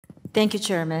Thank you,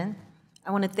 Chairman.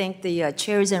 I want to thank the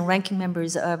chairs and ranking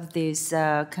members of this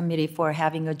committee for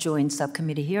having a joint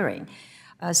subcommittee hearing.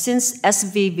 Since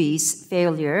SVB's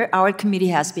failure, our committee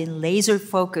has been laser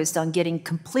focused on getting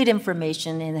complete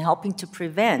information and helping to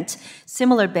prevent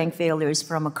similar bank failures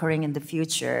from occurring in the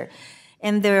future.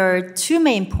 And there are two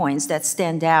main points that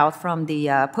stand out from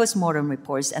the postmortem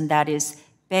reports, and that is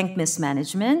bank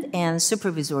mismanagement and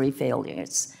supervisory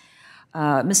failures.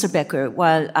 Mr. Becker,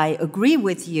 while I agree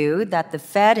with you that the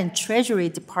Fed and Treasury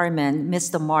Department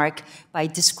missed the mark by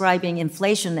describing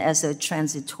inflation as a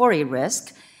transitory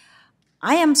risk,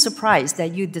 I am surprised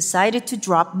that you decided to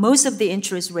drop most of the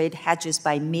interest rate hedges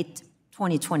by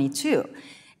mid-2022.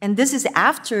 And this is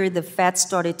after the Fed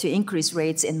started to increase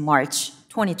rates in March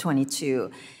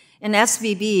 2022. In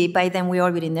SVB, by then we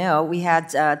already know, we had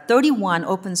 31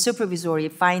 open supervisory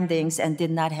findings and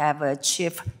did not have a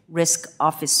chief risk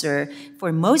officer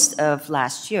for most of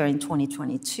last year in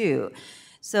 2022.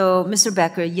 So, Mr.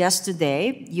 Becker,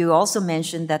 yesterday, you also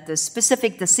mentioned that the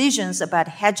specific decisions about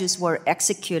hedges were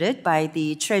executed by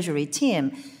the Treasury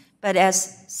team. But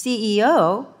as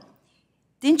CEO,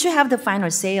 didn't you have the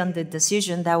final say on the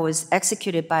decision that was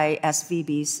executed by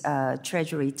SVB's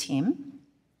Treasury team?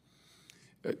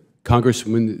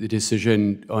 Congresswoman, the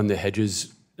decision on the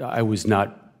hedges, I was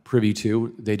not privy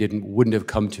to. They wouldn't have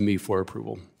come to me for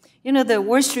approval. You know, the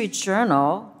Wall Street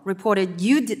Journal reported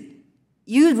you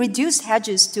reduced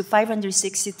hedges to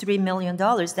 $563 million.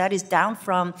 That is down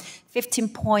from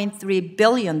 $15.3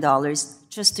 billion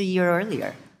just a year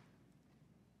earlier.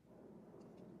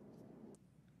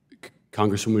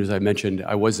 Congresswoman, as I mentioned,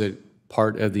 I wasn't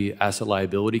part of the Asset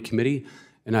Liability Committee,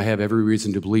 and I have every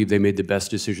reason to believe they made the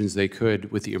best decisions they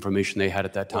could with the information they had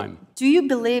at that time. Well, do you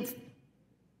believe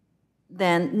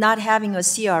then not having a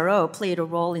CRO played a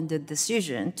role in the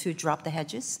decision to drop the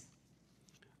hedges?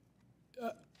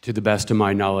 To the best of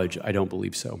my knowledge, I don't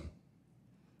believe so.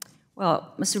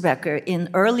 Well, Mr. Becker,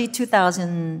 in early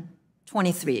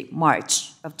 2023,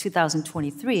 March of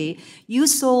 2023, you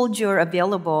sold your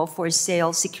available for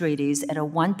sale securities at a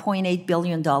 $1.8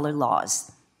 billion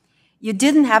loss. You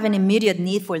didn't have an immediate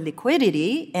need for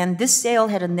liquidity, and this sale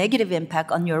had a negative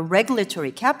impact on your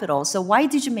regulatory capital. So why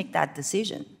did you make that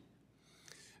decision?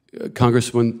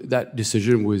 Congressman, that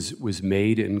decision was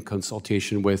made in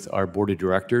consultation with our board of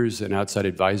directors and outside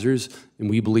advisors, and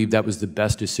we believe that was the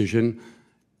best decision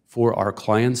for our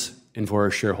clients and for our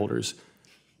shareholders.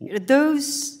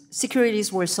 Those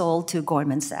securities were sold to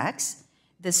Goldman Sachs,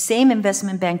 the same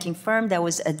investment banking firm that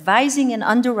was advising and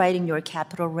underwriting your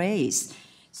capital raise.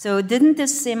 So didn't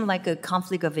this seem like a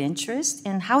conflict of interest?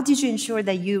 And how did you ensure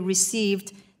that you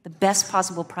received the best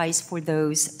possible price for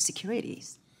those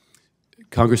securities?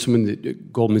 Congressman,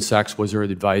 Goldman Sachs was our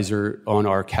advisor on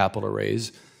our capital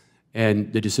raise,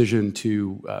 and the decision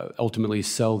to ultimately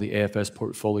sell the AFS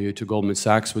portfolio to Goldman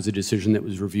Sachs was a decision that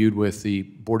was reviewed with the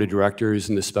board of directors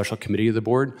and the special committee of the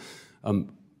board.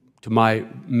 To my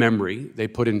memory, they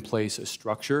put in place a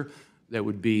structure that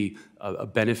would be a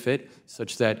benefit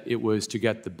such that it was to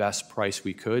get the best price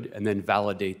we could and then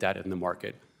validate that in the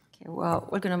market. Okay, well,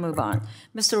 we're going to move on.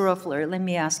 Mr. Roeffler, let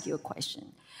me ask you a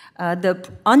question. The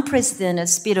unprecedented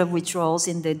speed of withdrawals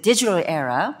in the digital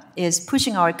era is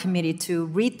pushing our committee to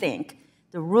rethink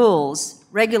the rules,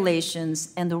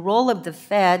 regulations, and the role of the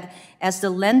Fed as the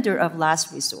lender of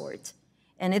last resort.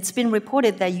 And it's been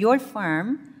reported that your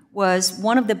firm was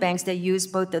one of the banks that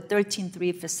used both the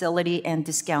 13-3 facility and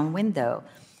discount window.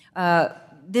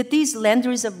 Did these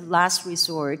lenders of last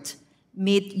resort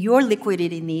meet your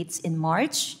liquidity needs in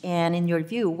March? And in your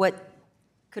view, what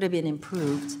could have been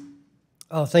improved?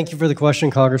 Oh, thank you for the question,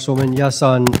 Congresswoman. Yes,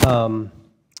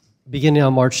 beginning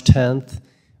on March 10th,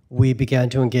 we began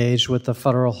to engage with the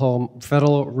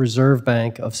Federal Reserve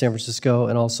Bank of San Francisco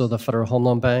and also the Federal Home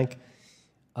Loan Bank.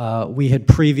 We had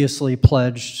previously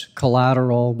pledged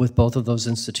collateral with both of those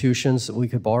institutions that we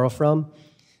could borrow from.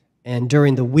 And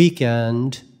during the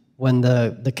weekend, when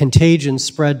the contagion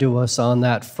spread to us on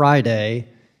that Friday,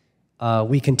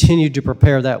 we continued to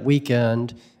prepare that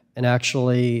weekend. And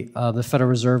actually, the Federal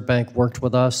Reserve Bank worked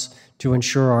with us to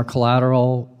ensure our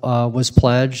collateral was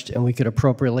pledged and we could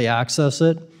appropriately access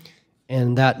it.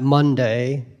 And that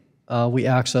Monday, we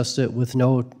accessed it with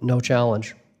no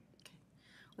challenge.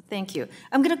 Well, thank you.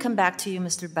 I'm going to come back to you,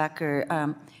 Mr.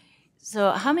 Becker.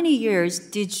 So how many years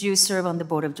did you serve on the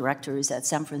board of directors at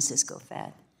San Francisco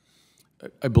Fed?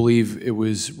 I believe it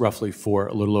was roughly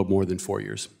a little more than 4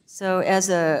 years. So as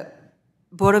a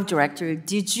board of directors,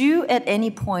 did you at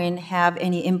any point have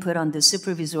any input on the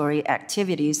supervisory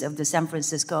activities of the San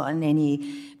Francisco and any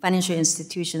financial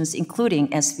institutions, including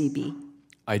SVB?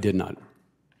 I did not.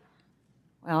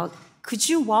 Well, Could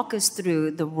you walk us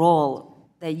through the role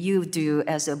that you do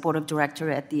as a board of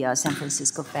director at the San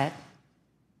Francisco Fed?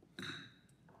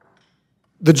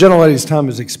 The gentlelady's time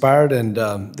has expired, and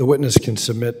the witness can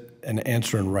submit an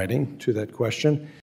answer in writing to that question.